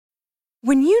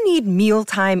When you need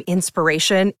mealtime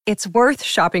inspiration, it's worth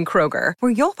shopping Kroger,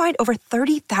 where you'll find over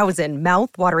 30,000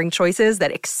 mouth-watering choices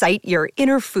that excite your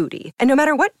inner foodie. And no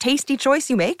matter what tasty choice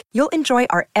you make, you'll enjoy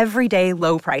our everyday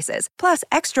low prices, plus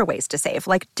extra ways to save,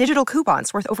 like digital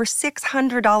coupons worth over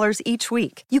 $600 each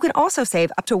week. You can also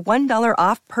save up to $1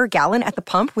 off per gallon at the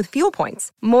pump with fuel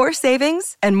points. More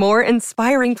savings and more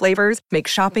inspiring flavors make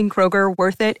shopping Kroger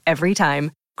worth it every time.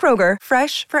 Kroger,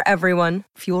 fresh for everyone.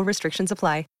 Fuel restrictions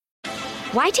apply.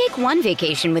 Why take one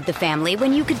vacation with the family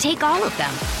when you could take all of them?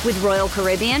 With Royal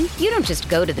Caribbean, you don't just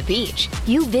go to the beach.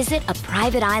 You visit a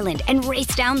private island and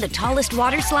race down the tallest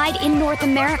water slide in North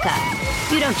America.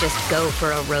 You don't just go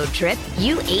for a road trip.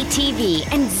 You ATV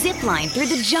and zip line through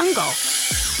the jungle.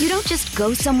 You don't just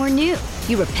go somewhere new.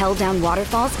 You rappel down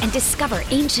waterfalls and discover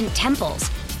ancient temples.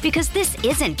 Because this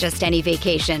isn't just any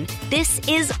vacation. This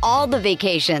is all the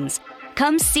vacations.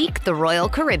 Come seek the Royal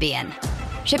Caribbean.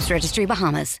 Ships Registry,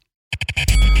 Bahamas.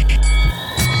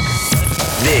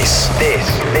 This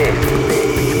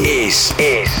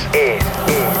is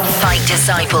Fight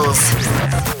Disciples.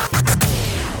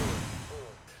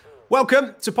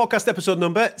 Welcome to podcast episode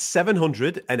number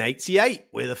 788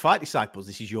 with the Fight Disciples.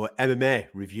 This is your MMA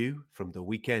review from the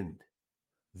weekend.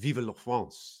 Vive la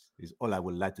France is all I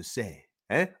would like to say.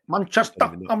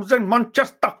 Manchester, I'm in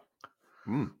Manchester.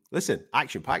 Listen,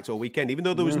 action-packed all weekend. Even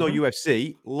though there was no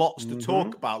UFC, lots to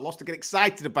talk about, lots to get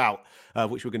excited about,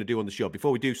 which we're going to do on the show.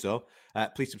 Before we do so,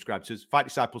 please subscribe to us.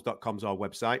 FightDisciples.com is our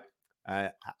website.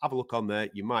 Have a look on there.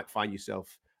 You might find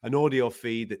yourself an audio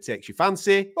feed that takes your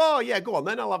fancy. Oh, yeah, go on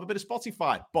then. I'll have a bit of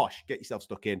Spotify. Bosh, get yourself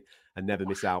stuck in and never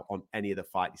miss out on any of the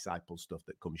Fight Disciples stuff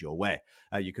that comes your way.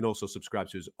 You can also subscribe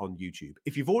to us on YouTube.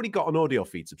 If you've already got an audio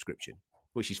feed subscription,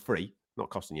 which is free, not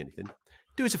costing you anything,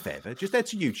 do us a favor, just head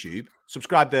to YouTube,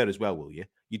 subscribe there as well, will you?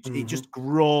 It just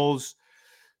grows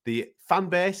the fan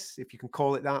base, if you can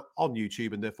call it that, on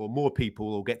YouTube, and therefore more people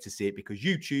will get to see it because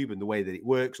YouTube and the way that it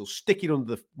works will stick it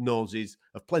under the noses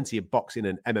of plenty of boxing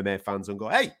and MMA fans and go,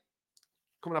 hey,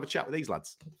 come and have a chat with these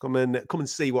lads. Come and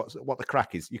see what the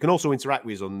crack is. You can also interact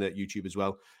with us on YouTube as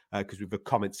well because we've a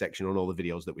comment section on all the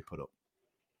videos that we put up.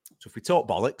 So if we talk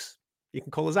bollocks, you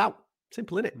can call us out.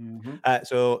 Simple, innit?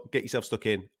 So get yourself stuck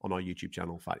in on our YouTube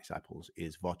channel. Fight Disciples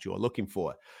is what you're looking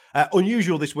for.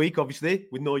 Unusual this week, obviously,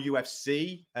 with no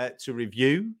UFC to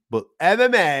review, but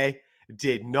MMA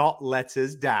did not let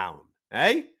us down.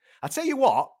 Eh? I tell you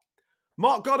what,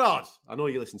 Mark Goddard, I know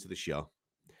you listen to the show.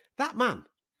 That man,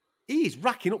 he's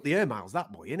racking up the air miles,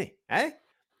 that boy, isn't he? Eh?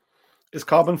 His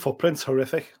carbon footprint's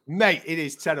horrific. Mate, it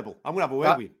is terrible. I'm going to have a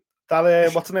word with you.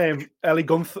 That, what's the name? Ellie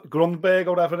Grundberg or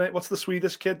whatever. What's the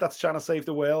Swedish kid that's trying to save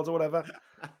the world or whatever?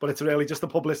 But it's really just a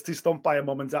publicity stunt by a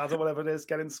mum and dad or whatever it is.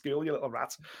 Get in school, you little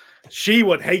rat. She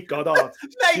would hate Goddard.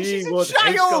 Mate, she's a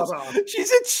child.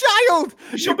 She's a child.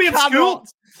 She should be in school.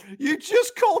 You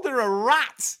just called her a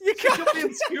rat. You can't be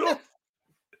in school.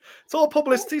 It's all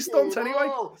publicity stunt anyway.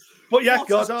 But yeah,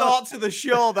 Goddard. Start to the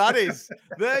show, that is.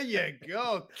 There you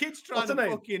go. Kids trying to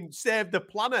fucking save the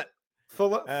planet.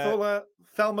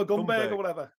 Thelma Gunberg or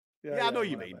whatever. Yeah, I know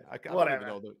you mean. I don't even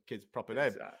know the kid's proper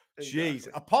name. Jeez,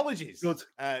 apologies to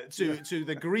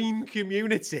the green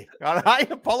community. All right,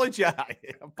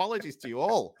 apologies to you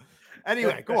all.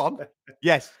 Anyway, go on.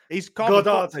 Yes, his carbon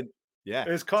footprint. Yeah,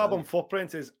 his carbon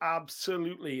footprint is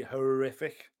absolutely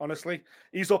horrific. Honestly,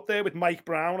 he's up there with Mike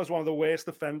Brown as one of the worst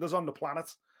offenders on the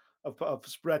planet of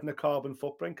spreading a carbon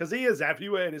footprint because he is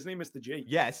everywhere, isn't he, Mr. G?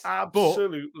 Yes,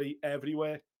 absolutely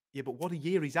everywhere. Yeah, but what a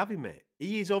year he's having, mate.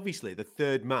 He is obviously the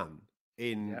third man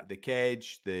in the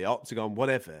cage, the octagon,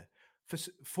 whatever.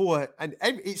 And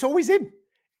it's always him.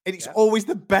 And it's always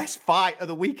the best fight of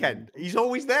the weekend. He's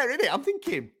always there, isn't it? I'm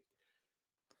thinking,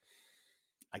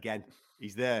 again,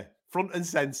 he's there, front and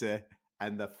center,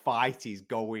 and the fight is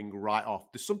going right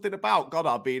off. There's something about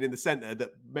Goddard being in the center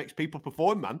that makes people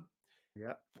perform, man.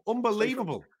 Yeah.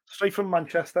 Unbelievable. Straight from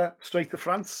Manchester, straight to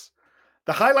France.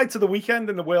 The highlights of the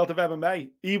weekend in the world of MMA,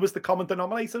 he was the common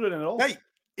denominator in it all. Hey,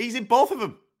 he's in both of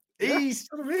them. He's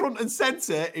front and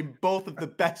center in both of the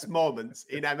best moments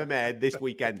in MMA this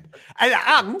weekend.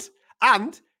 And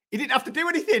he didn't have to do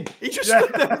anything. He just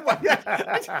stood there.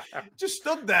 Just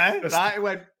stood there. Right? He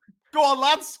went, go on,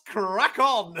 lads, crack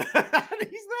on. And he's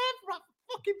there for that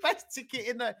fucking best ticket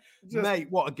in there. Mate,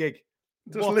 what a gig.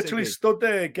 Just literally stood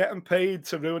there getting paid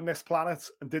to ruin this planet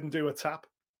and didn't do a tap.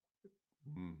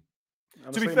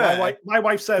 Honestly, to be fair, my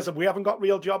wife says we haven't got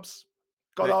real jobs.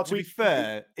 To be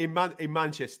fair, in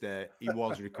Manchester, he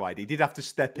was required. He did have to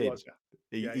step in.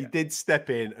 He did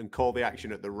step in and call the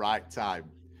action at the right time.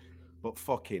 But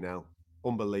fucking hell,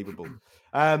 unbelievable.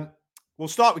 We'll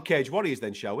start with Cage Warriors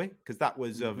then, shall we? Because that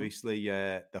was obviously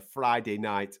the Friday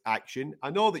night action.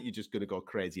 I know that you're just going to go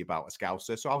crazy about a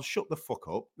Scouser, so I'll shut the fuck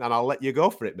up and I'll let you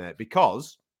go for it, mate,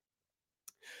 because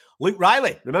Luke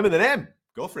Riley, remember the name?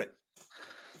 Go for it.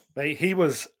 Mate, he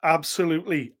was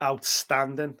absolutely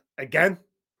outstanding again.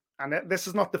 And this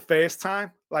is not the first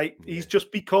time. Like, he's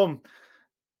just become...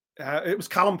 it was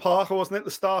Callum Parker, wasn't it? The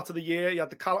start of the year, you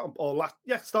had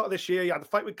the start of this year, you had the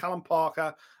fight with Callum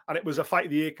Parker, and it was a fight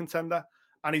of the year contender.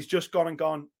 And he's just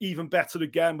gone even better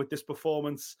again with this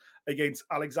performance against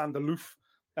Alexander Loof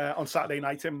on Saturday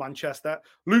night in Manchester.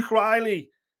 Luke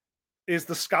Riley is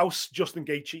the Scouse Justin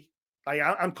Gaethje.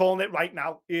 I'm calling it right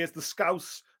now. He is the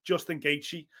Scouse Justin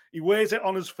Gaethje. He wears it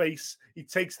on his face. He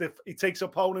takes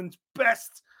opponents'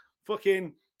 best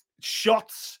fucking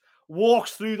shots,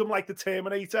 walks through them like the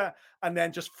Terminator, and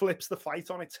then just flips the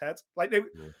fight on its head. Like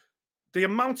the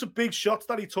amount of big shots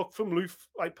that he took from Loof,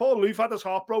 like poor Loof had his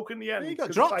heart broken in the end. He got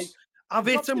dropped. Like, I've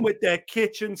hit him with their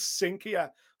kitchen sink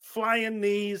here. Flying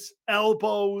knees,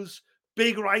 elbows,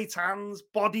 big right hands,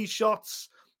 body shots.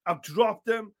 I've dropped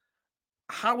him.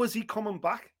 How is he coming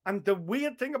back? And the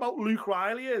weird thing about Luke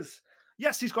Riley is,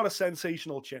 yes, he's got a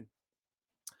sensational chin,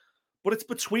 but it's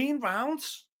between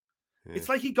rounds. Yeah.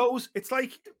 It's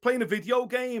like playing a video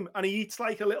game and he eats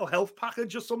like a little health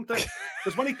package or something.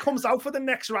 Because when he comes out for the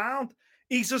next round,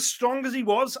 he's as strong as he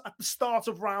was at the start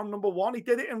of round number 1. He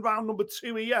did it in round number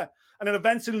 2 here. And then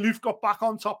eventually Loof got back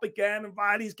on top again and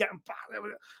Riley's getting back.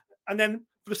 And then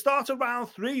for the start of round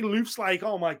 3, Loof's like,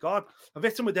 oh my God, I've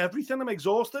hit him with everything. I'm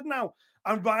exhausted now.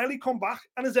 And Riley come back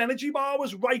and his energy bar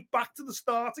was right back to the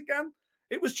start again.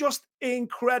 It was just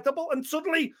incredible. And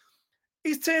suddenly...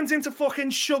 he's turned into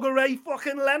fucking Sugar Ray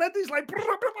fucking Leonard. He's like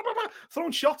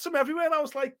throwing shots him everywhere. And I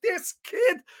was like, this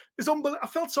kid is unbelievable. I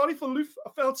felt sorry for Loof. I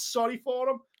felt sorry for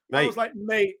him. I was like,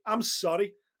 mate, I'm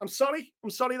sorry. I'm sorry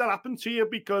that happened to you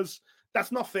because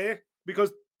that's not fair.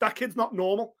 Because that kid's not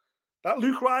normal. That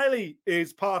Luke Riley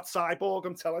is part cyborg,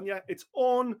 I'm telling you. It's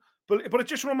but it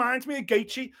just reminds me of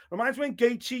Gaethje. Reminds me when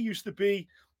Gaethje used to be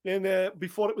in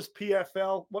before it was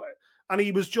PFL. And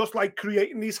he was just like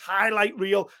creating these highlight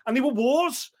reel, and they were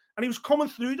wars, and he was coming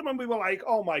through them, and we were like,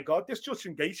 oh my God, this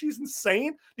Justin Gaethje is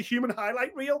insane, the human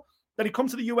highlight reel. Then he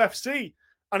comes to the UFC,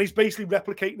 and he's basically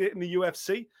replicating it in the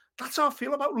UFC. That's how I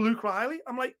feel about Luke Riley.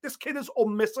 I'm like, this kid is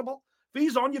unmissable. If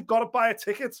he's on, you've got to buy a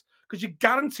ticket, because you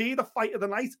guarantee the fight of the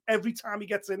night every time he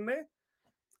gets in there.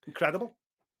 Incredible.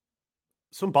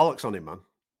 Some bollocks on him, man,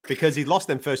 because he lost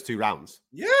them first 2 rounds.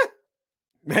 Yeah.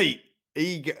 Mate.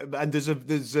 And there's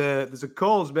a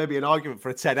cause, maybe an argument for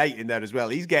a 10-8 in there as well.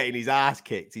 He's getting his ass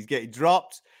kicked. He's getting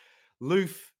dropped.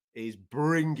 Loof is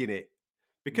bringing it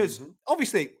because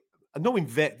obviously, knowing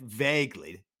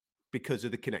vaguely because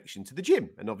of the connection to the gym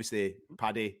and obviously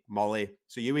Paddy, Molly.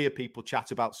 So you hear people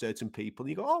chat about certain people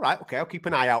and you go, all right, okay, I'll keep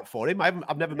an eye out for him.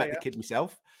 I've never met the kid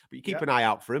myself, but you keep an eye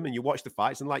out for him and you watch the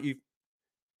fights and like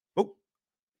well,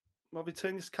 have you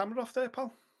turned his camera off there,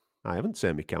 pal? I haven't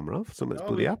turned my camera off. Something's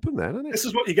bloody happened there, hasn't it? This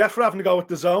is what you get for having to go with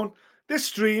the zone. This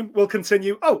stream will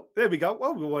continue. Oh, there we go.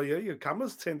 Well, your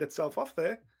camera's turned itself off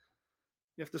there.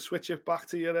 You have to switch it back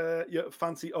to your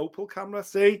fancy Opal camera.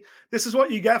 See, this is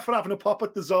what you get for having a pop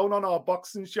at the zone on our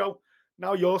boxing show.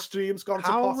 Now your stream's gone to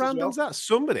pot as well. How random's that?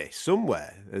 Somebody,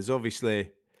 somewhere, is obviously...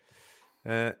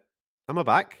 am I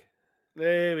back?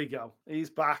 There we go. He's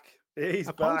back.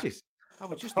 Apologies. Back. I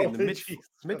was just in the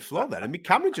mid-flow there, and my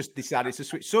camera just decided to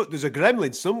switch. So there's a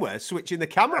gremlin somewhere switching the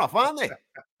camera off, aren't they?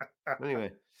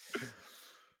 Anyway,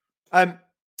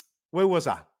 where was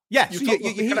I? Yeah, so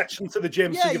you connection to the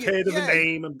gym, so you've heard of the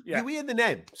name, and you hear the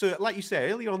name. So, like you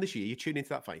say earlier on this year, you tune into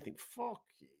that fight, you think, "Fuck,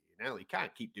 you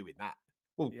can't keep doing that."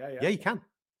 Well, yeah, you can.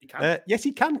 You can. Yes,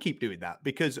 he can keep doing that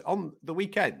because on the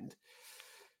weekend.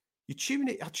 I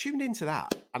tuned into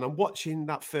that and I'm watching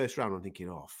that first round. I'm thinking,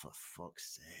 oh, for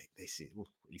fuck's sake, this is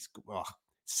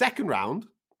second round.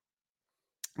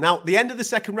 Now, the end of the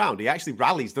second round, he actually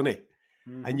rallies, doesn't he?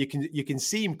 And you can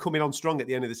see him coming on strong at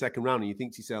the end of the second round, and you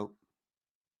think to yourself,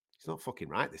 he's not fucking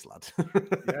right, this lad.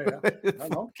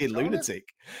 Fucking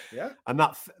lunatic. Yeah. And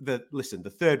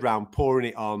the third round, pouring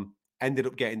it on, ended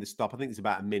up getting the stop. I think there's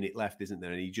about a minute left, isn't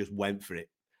there? And he just went for it.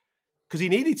 Because he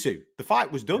needed to. The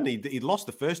fight was done. He'd lost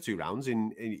the first 2 rounds,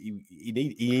 and he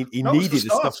needed to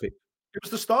stop it. It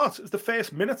was the start. It was the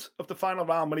first minute of the final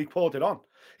round when he poured it on.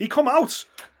 He come out,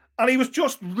 and he was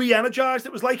just re-energized.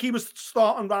 It was like he was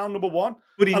starting round number 1.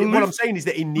 But what I'm saying is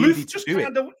that he needed to do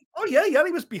it. Oh, yeah,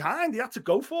 he was behind. He had to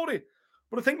go for it.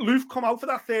 But I think Loof come out for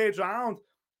that 3rd round,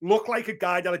 looked like a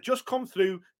guy that had just come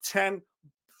through 10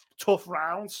 tough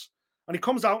rounds. And he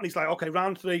comes out and he's like, okay,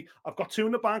 round 3, I've got 2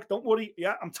 in the bank. Don't worry.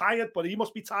 Yeah, I'm tired, but he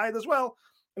must be tired as well.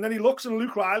 And then he looks and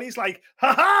Luke Riley's like,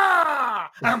 ha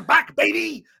ha, I'm back,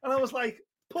 baby. And I was like,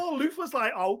 poor Luke was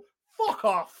like, oh, fuck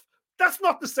off. That's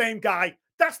not the same guy.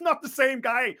 That's not the same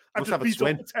guy. I just beat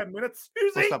up for 10 minutes.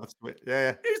 Who's he?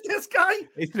 Yeah. Who's this guy?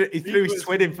 He threw his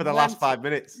twin in for the last 5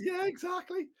 minutes. Yeah,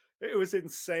 exactly. It was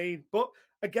insane. But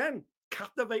again,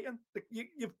 captivating.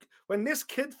 When this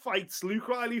kid fights, Luke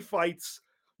Riley fights,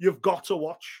 you've got to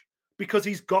watch because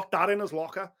he's got that in his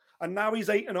locker. And now he's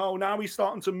 8-0. Now he's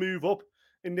starting to move up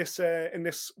in this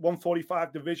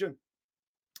 145 division.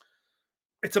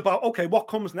 It's about, okay, what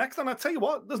comes next? And I tell you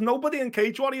what, there's nobody in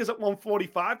Cage Warriors at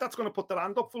 145 that's going to put their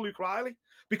hand up for Luke Riley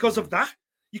because of that.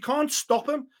 You can't stop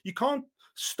him. You can't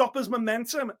stop his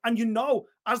momentum. And you know,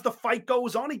 as the fight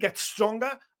goes on, he gets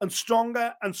stronger and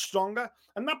stronger and stronger.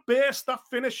 And that burst, that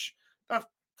finish, that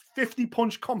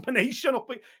 50-punch combination,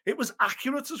 it was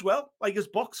accurate as well. Like his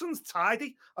boxing's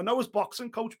tidy. I know his boxing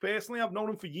coach personally. I've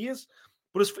known him for years.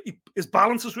 But his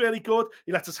balance is really good.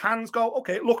 He lets his hands go.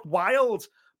 Okay, it looked wild.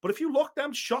 But if you look,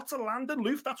 them shots are landing,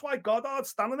 Luke. That's why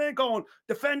Goddard's standing there going,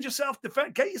 defend yourself,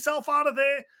 get yourself out of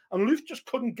there. And Luke just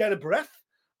couldn't get a breath.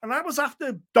 And that was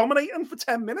after dominating for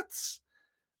 10 minutes.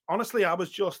 Honestly, I was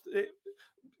just...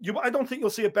 I don't think you'll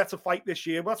see a better fight this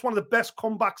year. But that's one of the best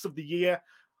comebacks of the year.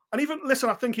 And even, listen,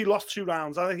 I think he lost 2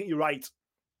 rounds. I think you're right.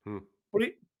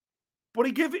 But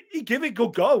he give it a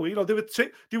good go. You know, there were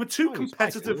two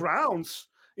competitive rounds.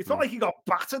 It's not like he got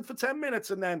battered for 10 minutes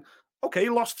and then... Okay, he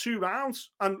lost 2 rounds,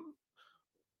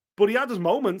 but he had his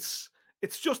moments.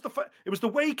 It's just it was the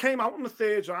way he came out in the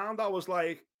 3rd round. I was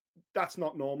like, that's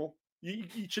not normal. You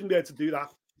shouldn't be able to do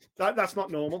that. That's not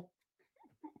normal.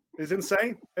 It's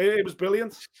insane. It was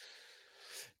brilliant.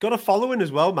 Got a following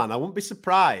as well, man. I wouldn't be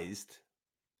surprised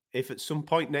if at some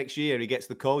point next year he gets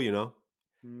the call, you know,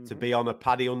 to be on a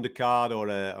Paddy undercard or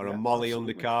a Molly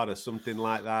undercard or something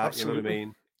like that. Absolutely. You know what I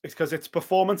mean? It's because it's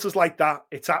performances like that,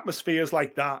 it's atmospheres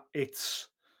like that, it's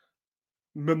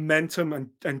momentum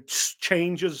and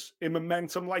changes in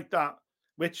momentum like that,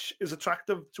 which is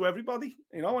attractive to everybody,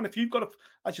 you know. And if you've got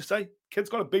as you say, kid's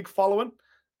got a big following,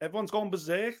 everyone's going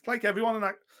berserk. Like everyone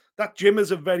in that gym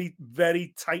is a very,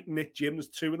 very tight-knit gym. There's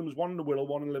 2 of them. There's one in the Wirral,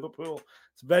 one in Liverpool.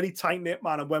 It's very tight-knit,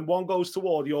 man. And when one goes to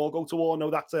war, they all go to war. No,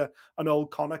 that's an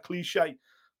old Connor cliche.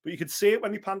 But you could see it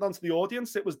when he panned onto the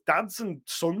audience. It was dads and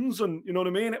sons, and you know what I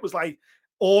mean? It was like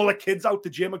all the kids out the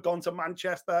gym had gone to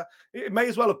Manchester. It may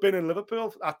as well have been in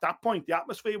Liverpool at that point. The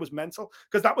atmosphere was mental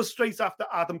because that was straight after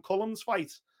Adam Cullen's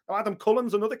fight. Now, Adam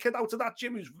Cullen's another kid out of that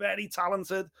gym who's very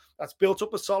talented, that's built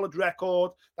up a solid record,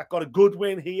 that got a good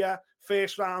win here,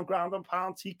 1st round, ground and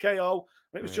pound, TKO.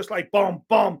 And it was just like, boom,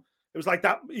 boom. It was like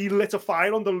that. He lit a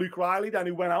fire under Luke Riley. Then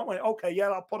he went out and went, okay, yeah,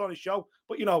 I'll put on a show.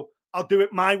 But, you know, I'll do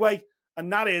it my way.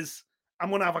 And that is, I'm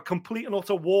going to have a complete and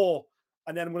utter war,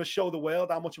 and then I'm going to show the world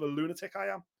how much of a lunatic I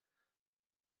am.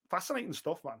 Fascinating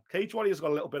stuff, man. Cage Warriors got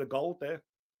a little bit of gold there.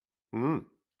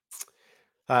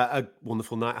 A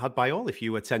wonderful night had by all. If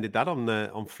you attended that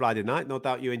on Friday night, no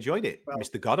doubt you enjoyed it. Well,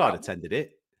 Mr. Goddard attended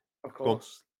it. Of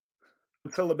course.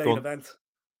 Until the main event.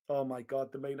 Oh, my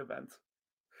God, the main event.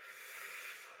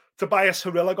 Tobias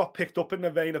Harilla got picked up in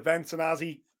the main event, and as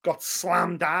he got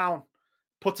slammed down,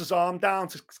 puts his arm down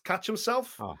to catch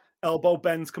himself. Elbow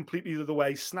bends completely the other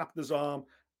way, snapped his arm.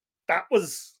 That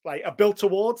was like, I built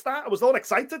towards that. I was all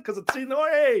excited because I'd seen,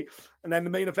 hey. And then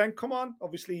the main event come on.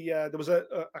 Obviously, there was a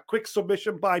quick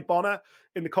submission by Bonner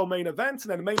in the co-main event. And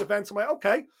then the main event, I'm like,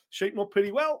 okay, shaping up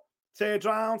pretty well. 3rd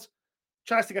round,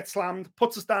 tries to get slammed,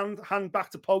 puts his hand back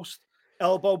to post,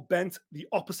 elbow bent the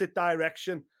opposite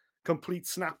direction, complete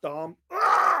snapped arm.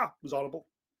 It was horrible.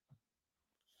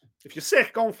 If you're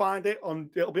sick, go and find it.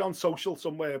 It'll be on social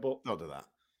somewhere, but don't do that.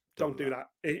 Don't do that.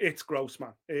 It's gross,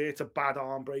 man. It's a bad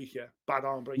arm break, yeah. Bad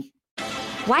arm break.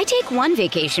 Why take one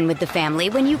vacation with the family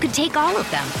when you could take all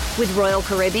of them? With Royal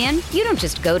Caribbean, you don't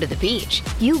just go to the beach.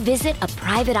 You visit a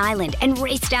private island and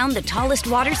race down the tallest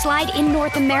water slide in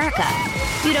North America.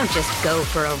 You don't just go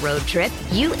for a road trip.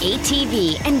 You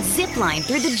ATV and zip line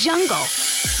through the jungle.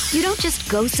 You don't just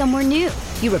go somewhere new.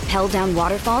 You rappel down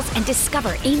waterfalls and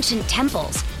discover ancient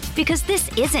temples. Because this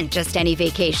isn't just any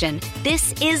vacation.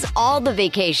 This is all the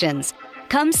vacations.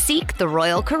 Come seek the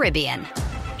Royal Caribbean.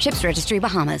 Ships Registry,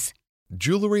 Bahamas.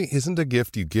 Jewelry isn't a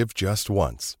gift you give just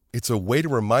once. It's a way to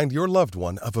remind your loved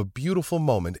one of a beautiful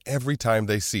moment every time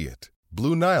they see it.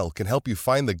 Blue Nile can help you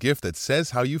find the gift that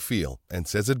says how you feel and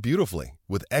says it beautifully,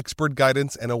 with expert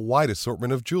guidance and a wide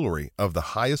assortment of jewelry of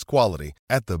the highest quality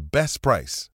at the best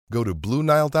price. Go to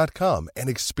BlueNile.com and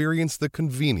experience the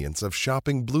convenience of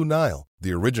shopping Blue Nile,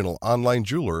 the original online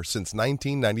jeweler since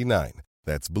 1999.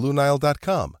 That's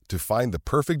BlueNile.com to find the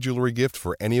perfect jewelry gift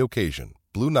for any occasion.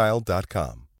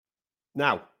 BlueNile.com.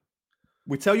 Now,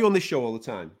 We tell you on this show all the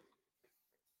time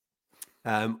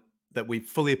that we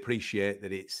fully appreciate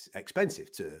that it's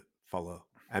expensive to follow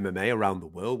MMA around the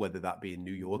world, whether that be in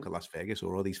New York or Las Vegas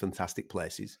or all these fantastic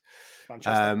places.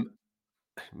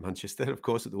 Manchester, of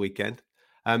course, at the weekend.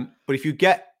 But if you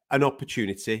get an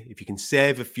opportunity, if you can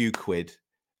save a few quid,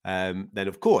 then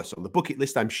of course, on the bucket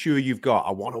list, I'm sure you've got,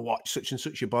 I want to watch such and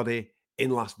such a body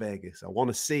in Las Vegas. I want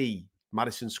to see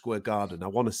Madison Square Garden. I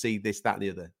want to see this, that, and the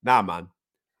other. Nah, man.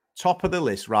 Top of the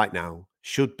list right now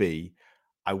should be,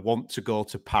 I want to go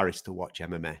to Paris to watch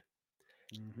MMA.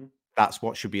 That's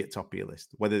what should be at top of your list.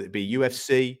 Whether it be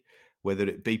UFC, whether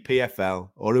it be PFL,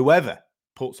 or whoever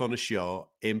puts on a show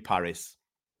in Paris,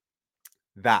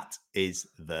 that is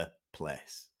the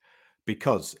place.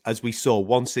 Because as we saw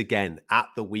once again at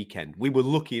the weekend, we were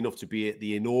lucky enough to be at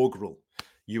the inaugural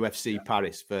UFC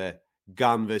Paris for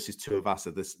Gane versus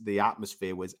Tuivasa. The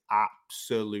atmosphere was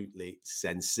absolutely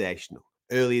sensational.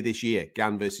 Earlier this year,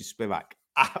 Gane versus Spivak,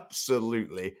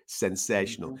 absolutely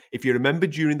sensational. If you remember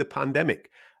during the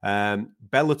pandemic,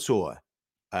 Bellator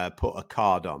put a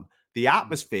card on. The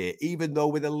atmosphere, even though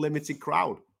with a limited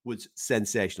crowd, was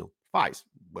sensational. Fights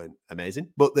weren't amazing,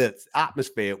 but the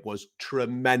atmosphere was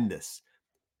tremendous.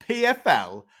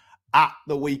 PFL at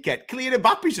the weekend. Kylian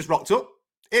Mbappe's just rocked up.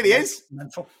 Here he is.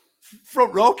 Mental.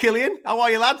 Front row, Kylian. How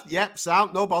are you, lad? Yep,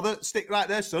 sound. No bother. Stick right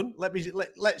there, son.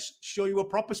 Let's show you a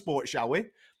proper sport, shall we?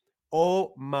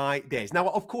 Oh, my days. Now,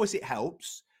 of course, it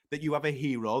helps that you have a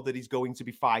hero that is going to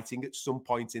be fighting at some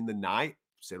point in the night.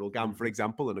 Cyril Gane, for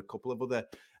example, and a couple of other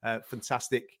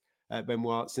fantastic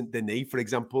Benoit Saint Denis, for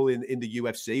example, in the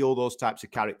UFC, all those types of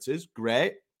characters.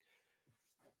 Great.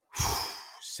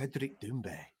 Cedric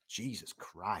Doumbé. Jesus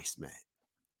Christ, mate.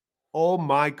 Oh,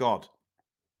 my God.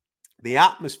 The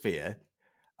atmosphere,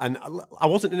 and I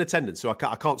wasn't in attendance, so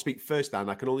I can't speak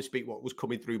firsthand. I can only speak what was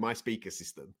coming through my speaker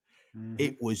system.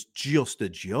 It was just a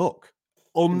joke.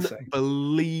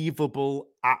 Unbelievable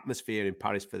atmosphere in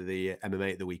Paris for the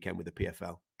MMA at the weekend with the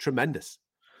PFL. Tremendous.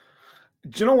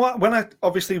 Do you know what?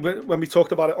 When we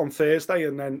talked about it on Thursday,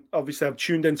 and then obviously I've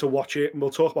tuned in to watch it, and we'll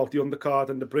talk about the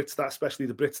undercard and the Brits, especially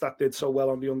the Brits that did so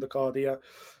well on the undercard here.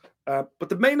 But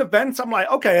the main event, I'm like,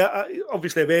 okay,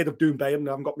 obviously I've heard of Doumbé and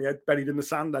I haven't got my head buried in the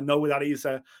sand. I know that he's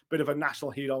a bit of a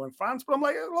national hero in France, but I'm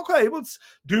like, okay, well, it's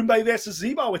Doumbé versus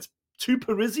Zebo. It's two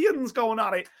Parisians going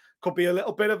at it. Could be a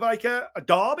little bit of like a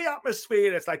derby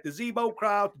atmosphere. It's like the Zebo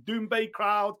crowd, the Doumbé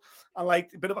crowd, and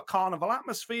like a bit of a carnival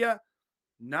atmosphere.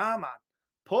 Nah, man.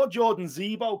 Poor Jordan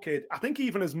Zebo, kid. I think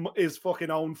even his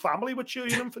fucking own family were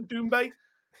cheering him for Doumbé.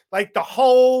 Like the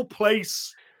whole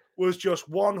place was just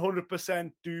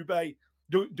 100% Doumbé.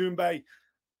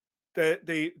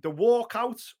 The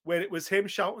walkout where it was him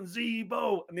shouting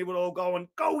Zebo, and they were all going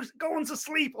to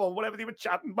sleep or whatever they were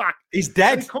chatting back. He's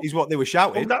dead, is what they were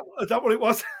shouting. Is that what it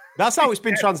was? That's how it's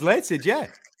been translated, yeah.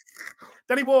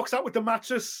 Then he walks out with the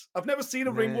mattress. I've never seen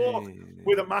a ring walk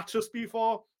with a mattress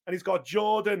before, and he's got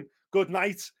Jordan good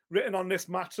night written on this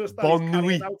mattress. Bon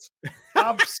nuit.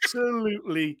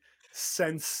 Absolutely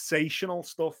sensational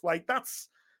stuff. Like that's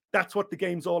what the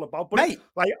game's all about. But Mate.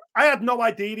 Like I had no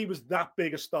idea he was that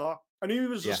big a star. I knew he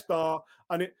was a star,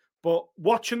 but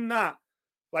watching that,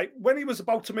 like when he was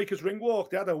about to make his ring walk,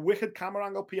 they had a wicked camera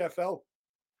angle PFL.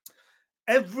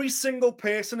 Every single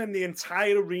person in the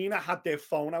entire arena had their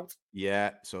phone out.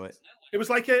 Yeah, so it was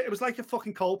like a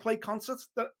fucking Coldplay concert.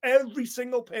 That every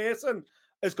single person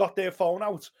has got their phone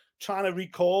out trying to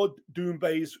record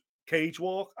Doumbé's cage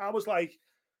walk. I was like,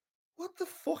 what the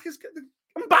fuck is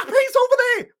Mbappe's over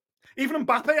there? Even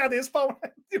Mbappe had his phone.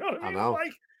 You know what I mean? I know.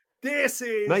 Like, this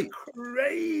is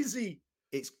crazy.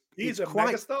 He's a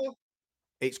megastar.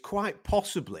 It's quite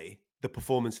possibly the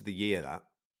performance of the year, that.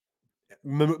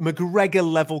 McGregor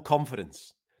level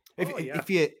confidence. If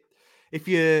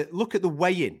you look at the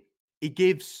weigh-in, he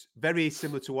gives, very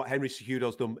similar to what Henry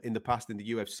Cejudo's done in the past in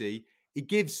the UFC, he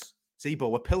gives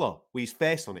Zebo a pillow with his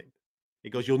face on it. He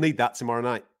goes, you'll need that tomorrow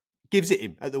night. Gives it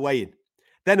him at the weigh-in.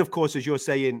 Then, of course, as you're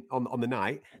saying on the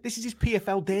night, this is his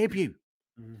PFL debut.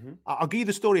 I'll give you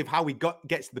the story of how he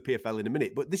gets to the PFL in a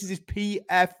minute, but this is his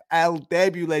PFL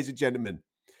debut, ladies and gentlemen.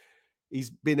 He's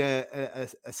been a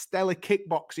stellar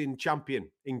kickboxing champion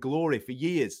in glory for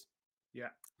years. Yeah.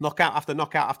 Knockout after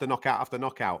knockout after knockout after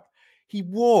knockout. He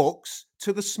walks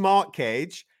to the smart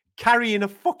cage carrying a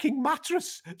fucking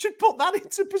mattress. Just put that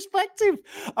into perspective.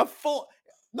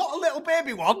 Not a little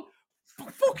baby one,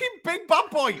 fucking big bad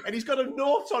boy. And he's got a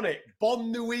note on it. Bon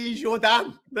nuit,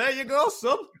 Jordan. There you go,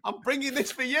 son. I'm bringing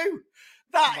this for you.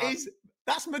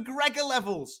 That's McGregor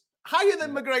levels. Higher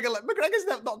than McGregor. McGregor's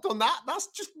not done that. That's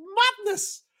just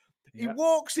madness. Yeah. He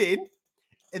walks in,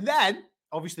 and then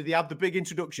obviously they have the big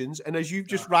introductions, and as you've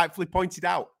just rightfully pointed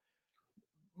out,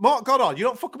 Mark Goddard, you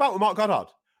don't fuck about with Mark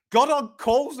Goddard. Goddard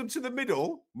calls them to the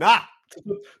middle. Nah.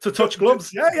 To touch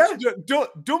gloves. Yeah.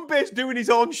 Dunbay's doing his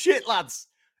own shit, lads.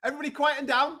 Everybody quieten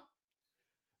down.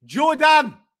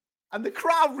 Jordan and the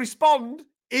crowd respond.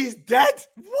 He's dead.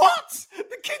 What?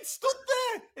 The kid stood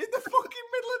there in the fucking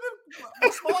middle of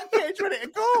the smart cage ready to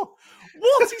go.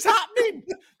 What is happening?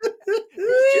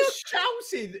 He's just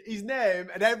shouting his name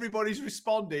and everybody's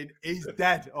responding. He's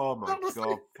dead. Oh my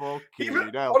God.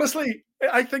 Fucking hell. Honestly,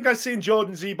 I think I've seen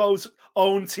Jordan Zebo's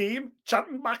own team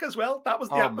chanting back as well. That was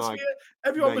the atmosphere.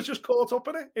 Everyone was just caught up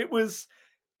in it. It was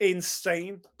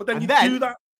insane. But then do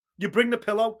that. You bring the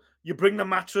pillow. You bring the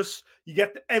mattress. You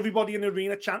get everybody in the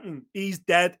arena chanting, he's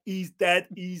dead, he's dead,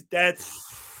 he's dead.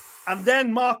 And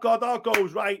then Mark Goddard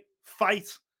goes, right, fight.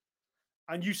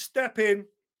 And you step in,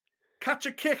 catch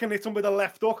a kick and hit him with a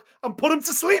left hook and put him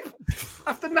to sleep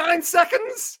after 9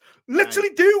 seconds. Literally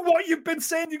do what you've been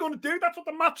saying you're going to do. That's what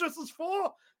the mattress is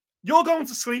for. You're going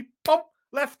to sleep. Bump,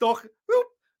 left hook. Whoop,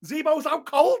 Zebo's out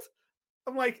cold.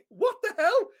 I'm like, what the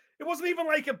hell? It wasn't even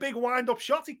like a big wind-up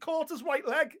shot. He caught his right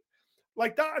leg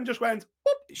like that and just went,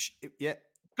 whoop. Yeah,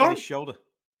 gone. His shoulder.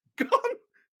 Gone.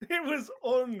 It was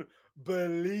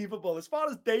unbelievable. As far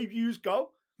as debuts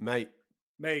go, Mate,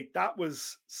 that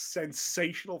was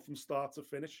sensational from start to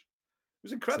finish. It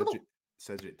was incredible.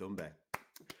 Cedric Dunbay.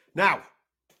 Now,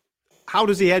 how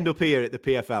does he end up here at the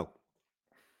PFL?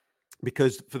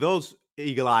 Because for those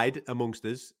eagle-eyed amongst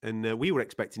us, and we were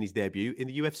expecting his debut in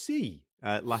the UFC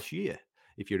last year,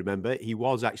 if you remember, he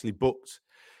was actually booked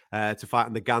to fight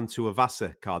on the Gantou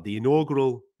Avassa card, the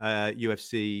inaugural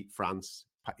UFC France,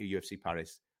 UFC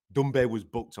Paris. Dunbay was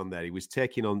booked on there. He was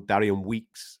taking on Darian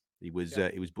Weeks. He was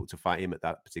booked to fight him at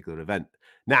that particular event.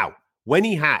 Now, when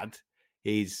he had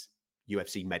his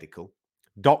UFC medical,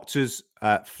 doctors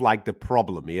flagged a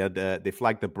problem. They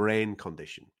flagged a brain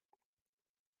condition.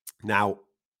 Now,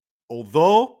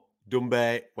 although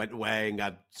Dunbay went away and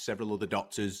had several other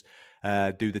doctors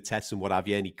do the tests and what have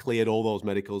you, and he cleared all those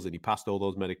medicals and he passed all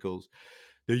those medicals,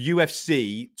 the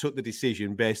UFC took the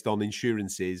decision based on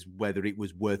insurances whether it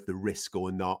was worth the risk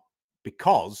or not,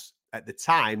 because at the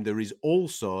time there is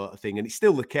also a thing, and it's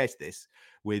still the case this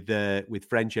with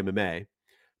French MMA,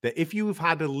 that if you've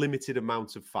had a limited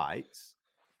amount of fights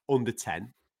under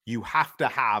 10, you have to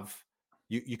have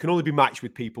you can only be matched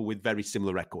with people with very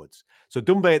similar records. So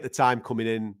Dunbay at the time coming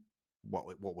in, what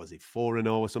was it,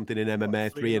 4-0 or something in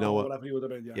MMA, 3-0, whatever you would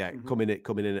have been, yeah. coming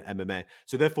in at MMA.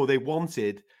 So therefore, they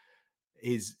wanted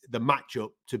the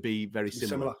matchup to be very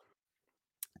similar.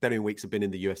 Darian Weeks had been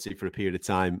in the UFC for a period of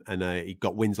time, and he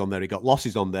got wins on there, he got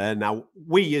losses on there. Now,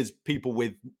 we as people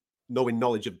with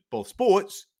knowledge of both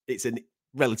sports, it's a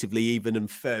relatively even and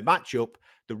fair matchup.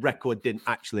 The record didn't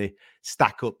actually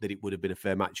stack up that it would have been a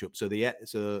fair matchup. So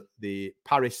the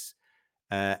Paris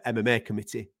MMA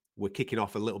committee were kicking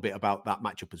off a little bit about that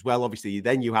matchup as well. Obviously,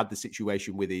 then you had the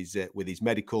situation with his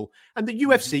medical, and the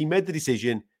UFC made the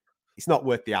decision, it's not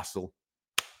worth the hassle.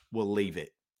 We'll leave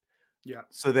it. Yeah.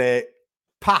 So they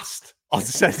passed on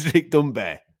Cedric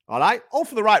Dunbay. All right. All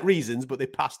for the right reasons, but they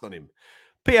passed on him.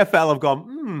 PFL have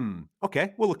gone,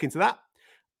 okay, we'll look into that.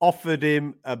 Offered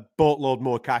him a boatload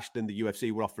more cash than the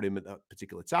UFC were offering him at that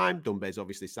particular time. Dunbay's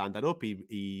obviously signed that up.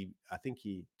 I think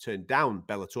he turned down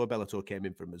Bellator. Bellator came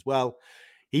in for him as well.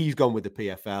 He's gone with the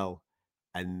PFL,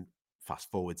 and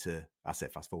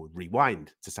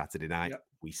rewind to Saturday night. Yep.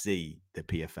 We see the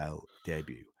PFL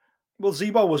debut. Well,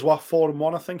 Zebo was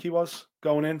 4-1, I think he was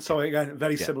going in. So again,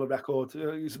 very similar record.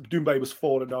 Dunbay was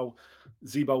 4-0.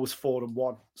 Zebo was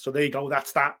 4-1. So there you go.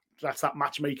 That's that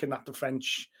matchmaking that the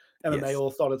French MMA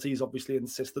authorities obviously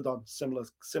insisted on.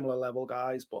 Similar level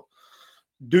guys, but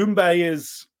Dunbay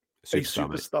is a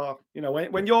superstar. You know,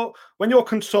 when you're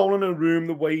controlling a room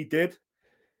the way he did,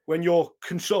 when you're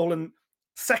controlling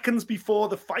seconds before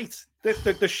the fight,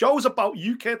 the show's about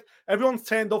you, kid. Everyone's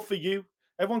turned up for you.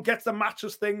 Everyone gets the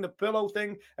mattress thing, the pillow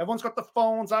thing. Everyone's got the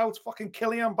phones out. Fucking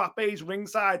Kylian Mbappe's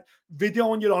ringside,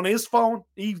 videoing you on his phone.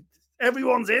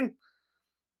 Everyone's in.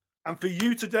 And for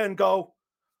you to then go,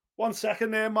 1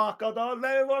 second there, Mark Goddard.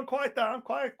 Let everyone quiet down.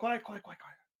 Quiet.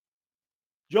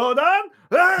 Jordan,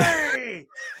 hey!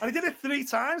 And he did it 3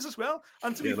 times as well.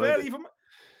 And to be fair, even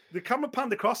the camera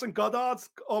panned across and Goddard's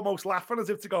almost laughing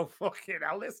as if to go, fucking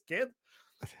hell, this kid.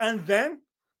 And then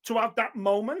to have that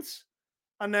moment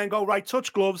and then go, right,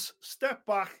 touch gloves, step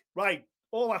back, right,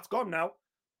 all that's gone now.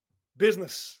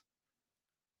 Business.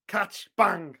 Catch,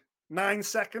 bang. 9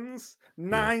 seconds.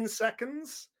 9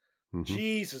 seconds. Mm-hmm.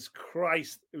 Jesus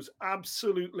Christ. It was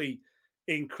absolutely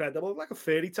incredible. Like a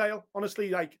fairy tale,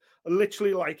 honestly,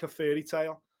 literally like a fairy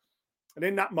tale. And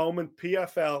in that moment,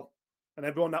 PFL and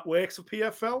everyone that works for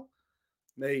PFL,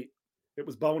 it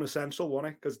was bone essential,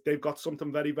 wasn't it? Because they've got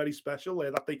something very, very special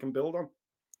there that they can build on.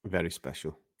 Very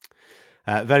special.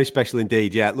 Very special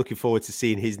indeed. Yeah, looking forward to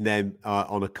seeing his name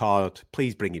on a card.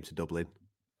 Please bring him to Dublin.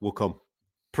 We'll come.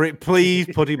 Please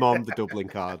put him on the Dublin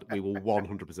card. We will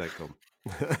 100%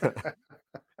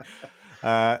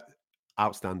 come.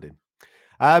 Outstanding.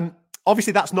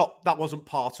 Obviously, that wasn't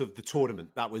part of the tournament.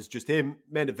 That was just him,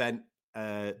 main event,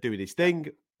 doing his thing.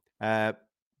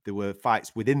 There were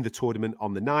fights within the tournament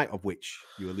on the night, of which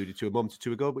you alluded to a moment or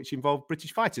two ago, which involved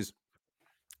British fighters.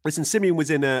 Listen, Simeon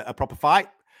was in a proper fight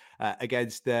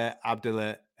against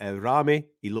Abdullah Rami.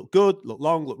 He looked good, looked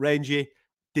long, looked rangy,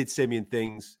 did Simeon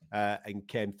things, and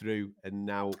came through. And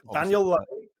now Daniel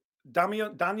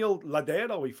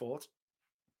Ladero, he fought.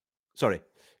 Sorry,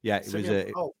 yeah, it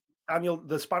Simeon, was Daniel,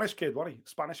 the Spanish kid, wasn't he?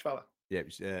 Spanish fella. Yeah, it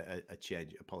was a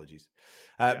change. Apologies.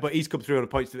 But he's come through on a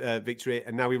points victory,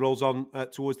 and now he rolls on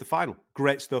towards the final.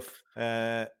 Great stuff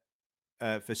for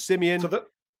Simeon. So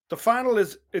the final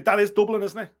is Dublin,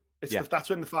 isn't it? That's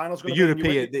when the final's going to be.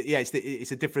 The European,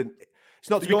 it's a different. It's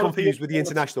not to be confused with the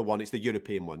international one. It's the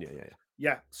European one.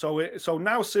 Yeah. So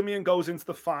now Simeon goes into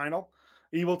the final.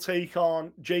 He will take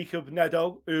on Jacob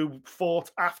Nedo, who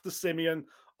fought after Simeon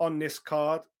on this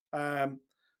card.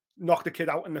 Knocked the kid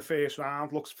out in the first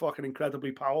round. Looks fucking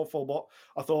incredibly powerful. But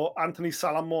I thought Anthony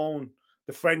Salamone,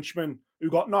 the Frenchman who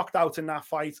got knocked out in that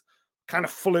fight, kind of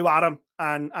flew at him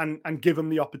and give him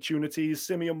the opportunities.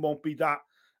 Simeon won't be that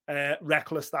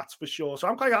reckless, that's for sure. So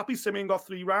I'm quite happy Simeon got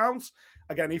 3 rounds.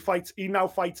 Again, he now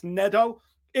fights Nedo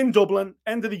in Dublin,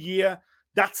 end of the year.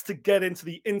 That's to get into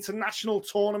the international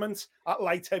tournament at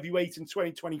light heavyweight in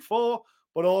 2024.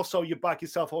 But also you back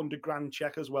yourself $100,000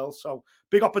 check as well. So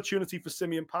big opportunity for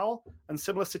Simeon Powell, and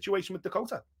similar situation with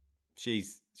Dakota.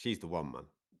 She's the one, man.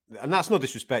 And that's no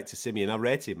disrespect to Simeon. I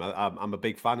rate him. I'm a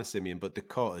big fan of Simeon, but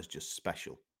Dakota's just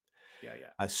special. Yeah.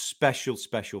 A special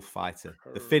fighter.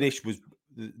 The finish was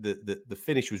the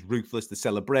finish was ruthless. The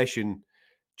celebration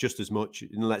just as much.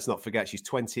 And let's not forget, she's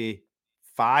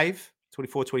 24,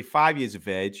 25 years of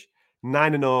age,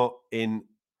 9-0 in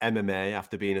MMA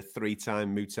after being a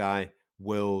 3-time Muay Thai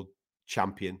world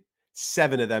champion.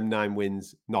 7 of them 9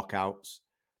 wins, knockouts.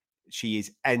 She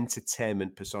is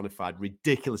entertainment personified,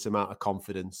 ridiculous amount of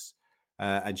confidence.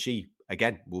 And she,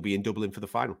 again, will be in Dublin for the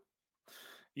final.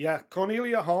 Yeah,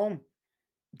 Cornelia Holm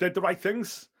did the right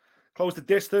things. Close the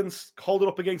distance, hold it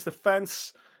up against the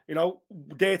fence,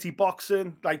 dirty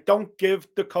boxing. Like, don't give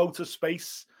Dakota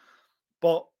space.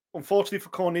 But unfortunately for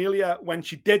Cornelia, when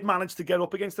she did manage to get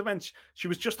up against the fence, she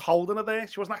was just holding her there.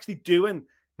 She wasn't actually doing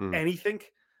anything.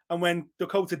 And when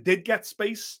Dakota did get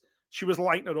space, she was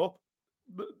lighting it up.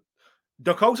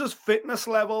 Dakota's fitness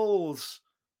levels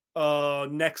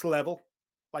next level.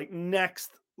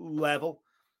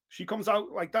 She comes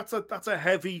out like that's a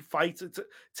heavy fight. It's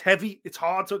heavy. It's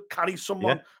hard to carry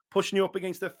someone pushing you up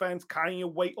against the fence, carrying your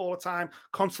weight all the time,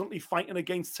 constantly fighting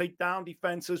against takedown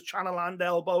defenses, trying to land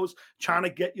elbows, trying to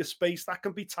get your space. That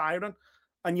can be tiring.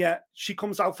 And yet she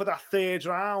comes out for that 3rd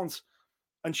round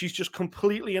and she's just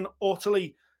completely and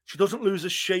utterly, she doesn't lose her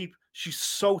shape. She's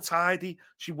so tidy.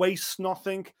 She wastes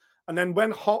nothing. And then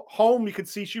when home, you could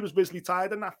see she was visibly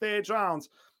tired in that 3rd round.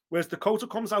 Whereas Dakota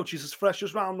comes out, she's as fresh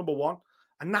as round number 1.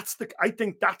 And I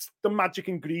think that's the magic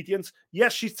ingredient.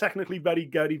 Yes, she's technically very,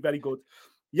 very, very good.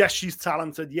 Yes, she's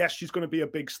talented. Yes, she's going to be a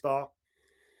big star.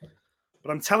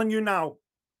 But I'm telling you now,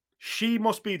 she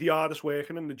must be the hardest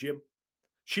working in the gym.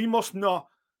 She doesn't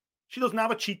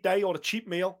have a cheat day or a cheat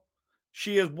meal.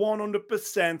 She is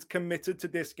 100% committed to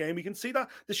this game. You can see that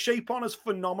the shape on is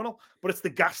phenomenal, but it's the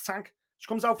gas tank. She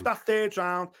comes out for that 3rd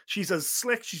round. She's as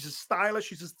slick, she's as stylish,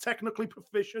 she's as technically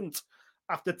proficient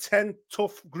after 10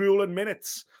 tough, grueling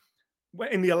minutes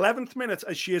in the 11th minute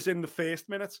as she is in the 1st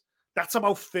minute. That's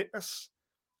about fitness.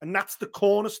 And that's the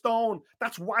cornerstone.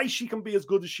 That's why she can be as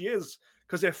good as she is,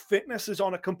 because her fitness is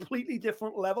on a completely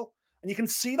different level. And you can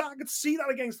see that. I could see that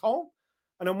against Holm.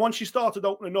 And then once she started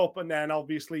opening up, and then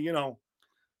obviously,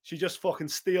 she just fucking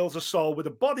steals her soul with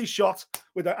a body shot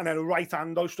and then a right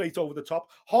hand goes straight over the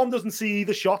top. Holm doesn't see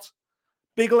either shot.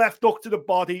 Big left hook to the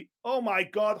body. Oh my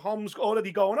God, Holm's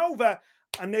already going over.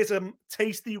 And there's a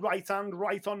tasty right hand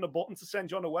right on the button to send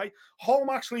you on the way. Holm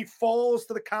actually falls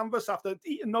to the canvas after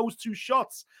eating those 2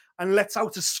 shots and lets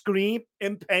out a scream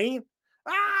in pain.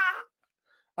 Ah!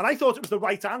 And I thought it was the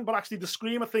right hand, but actually the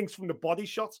scream, I think, is from the body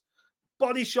shot.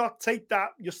 Body shot, take that.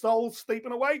 Your soul's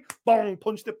sleeping away. Bong,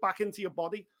 punched it back into your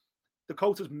body.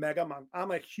 Dakota's mega, man.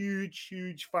 I'm a huge,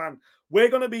 huge fan. We're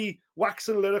going to be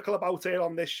waxing lyrical about it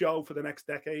on this show for the next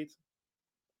decade.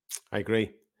 I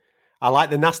agree. I like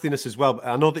the nastiness as well.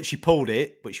 I know that she pulled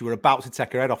it, but she were about to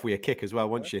take her head off with a kick as well,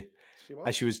 wasn't she?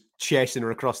 As she was chasing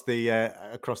her across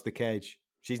the cage.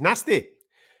 She's nasty.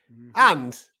 Mm-hmm.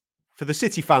 And for the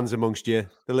City fans amongst you,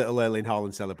 the little Erling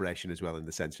Haaland celebration as well in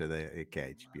the centre of the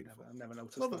cage. Beautiful. I never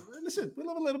noticed that. Listen, we'll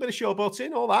have a little bit of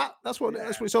showboating, all that. That's what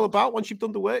it's all about. Once you've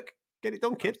done the work, get it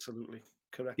done, kid. Absolutely.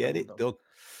 Correct. Get it done.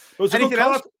 Anything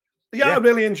else? Yeah, I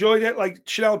really enjoyed it. Like,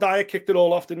 Chanel Dyer kicked it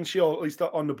all off, didn't she? Or at least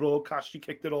on the broadcast, she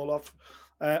kicked it all off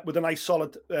with a nice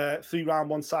solid 3-round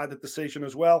one-sided decision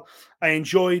as well. I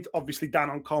enjoyed, obviously, Dan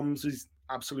on comms is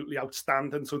absolutely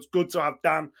outstanding. So it's good to have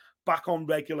Dan back on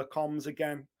regular comms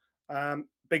again.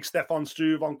 Big Stefan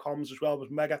Struve on comms as well was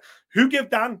mega. Who gave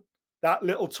Dan that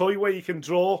little toy where you can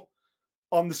draw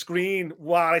on the screen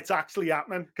while it's actually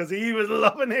happening? Because he was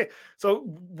loving it. So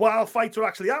while fights are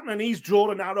actually happening, he's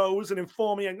drawing arrows and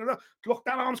informing, look,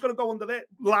 that arm's going to go under there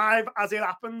live as it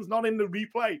happens, not in the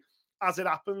replay, as it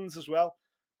happens as well.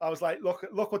 I was like,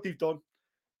 look what they've done.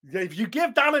 If you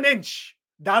give Dan an inch,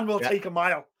 Dan will take a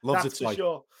mile. Loves that's it, for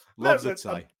sure. Loves it,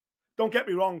 don't get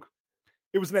me wrong.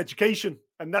 It was an education.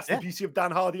 And that's the beauty of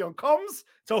Dan Hardy on comms.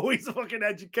 It's always a fucking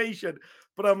education.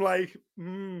 But I'm like,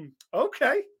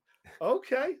 okay.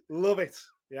 Love it.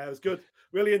 Yeah, it was good.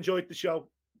 Really enjoyed the show.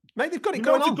 Mate, they've got it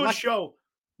going on. It's a good show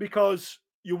because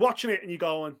you're watching it and you're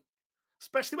going,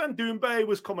 especially when Doumbé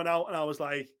was coming out and I was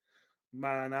like,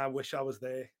 man, I wish I was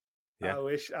there. Yeah.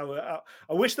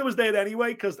 I wish there was there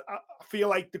anyway, because I feel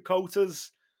like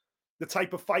Dakota's the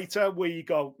type of fighter where you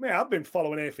go, man, I've been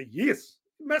following her for years.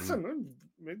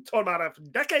 Talking about it for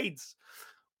decades.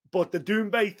 But the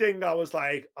Doumbé thing, I was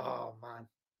like, oh man,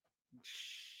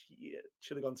 shit,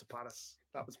 should have gone to Paris.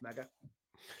 That was mega.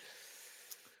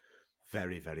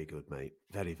 Very, very good, mate.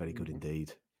 Very, very good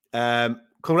indeed.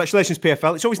 Congratulations,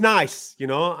 PFL. It's always nice, you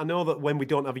know. I know that when we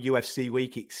don't have a UFC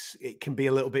week, it can be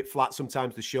a little bit flat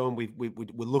sometimes, the show, and we're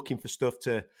looking for stuff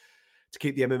to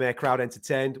keep the MMA crowd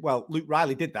entertained. Well, Luke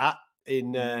Riley did that.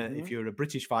 If you're a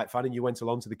British fight fan and you went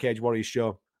along to the Cage Warriors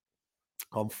show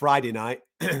on Friday night,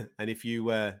 and if you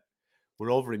were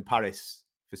over in Paris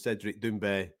for Cedric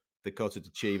Doumbé, Dakota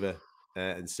Tchiva,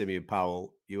 and Simeon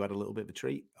Powell, you had a little bit of a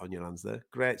treat on your hands there.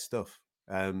 Great stuff.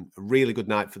 A really good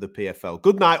night for the PFL.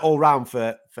 Good night all round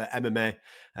for MMA.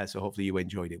 So hopefully you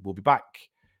enjoyed it. We'll be back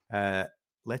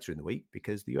later in the week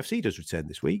because the UFC does return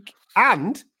this week.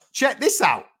 And check this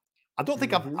out. I don't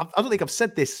think I've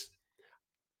said this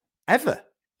ever.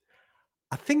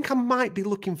 I think I might be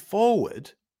looking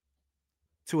forward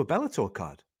to a Bellator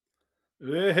card.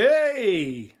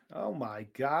 Hey! Oh my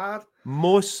God!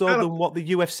 More so than what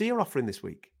the UFC are offering this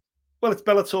week. Well, it's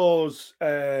Bellator's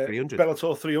 300.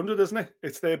 Bellator 300, isn't it?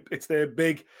 It's their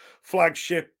big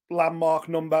flagship landmark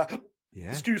number. Yeah.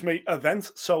 Excuse me,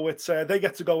 event. So it's they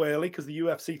get to go early because the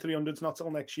UFC 300 is not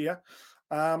till next year.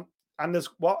 And there's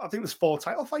I think there's 4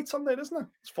 title fights on there, isn't there?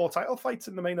 There's 4 title fights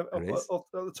in the main at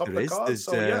the top of the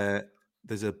card.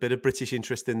 There's a bit of British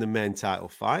interest in the main title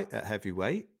fight at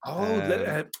heavyweight.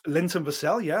 Linton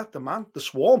Vassell, yeah, the man, the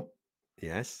Swarm.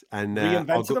 Yes, and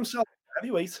reinvented himself at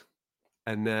heavyweight.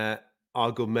 And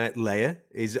our good mate Leia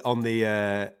is on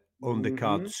the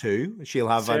undercard too. She'll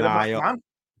have an eye on.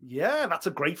 Yeah, that's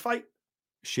a great fight.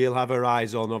 She'll have her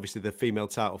eyes on, obviously, the female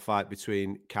title fight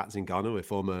between Kat Zingano, a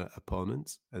former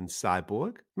opponent, and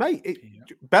Cyborg. Mate,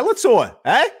 Bellator,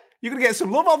 eh? You're going to get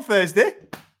some love on Thursday.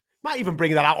 Might even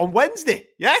bring that out on Wednesday,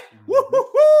 yeah?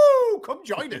 Woo-hoo-hoo! Come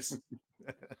join us.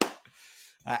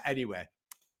 Anyway,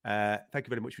 thank you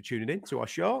very much for tuning in to our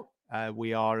show.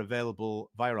 We are available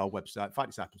via our website,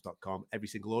 fightdisciples.com. Every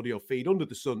single audio feed under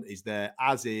the sun is there,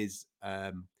 as is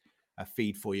a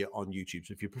feed for you on YouTube.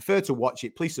 So if you prefer to watch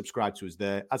it, please subscribe to us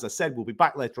there. As I said, we'll be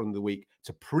back later on in the week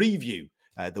to preview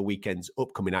the weekend's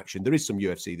upcoming action. There is some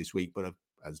UFC this week, but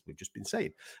as we've just been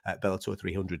saying, Bellator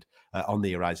 300 on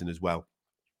the horizon as well.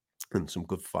 And some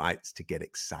good fights to get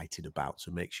excited about.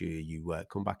 So make sure you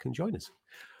come back and join us.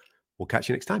 We'll catch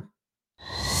you next time.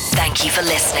 Thank you for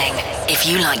listening. If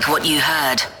you like what you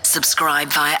heard, subscribe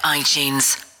via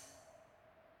iTunes.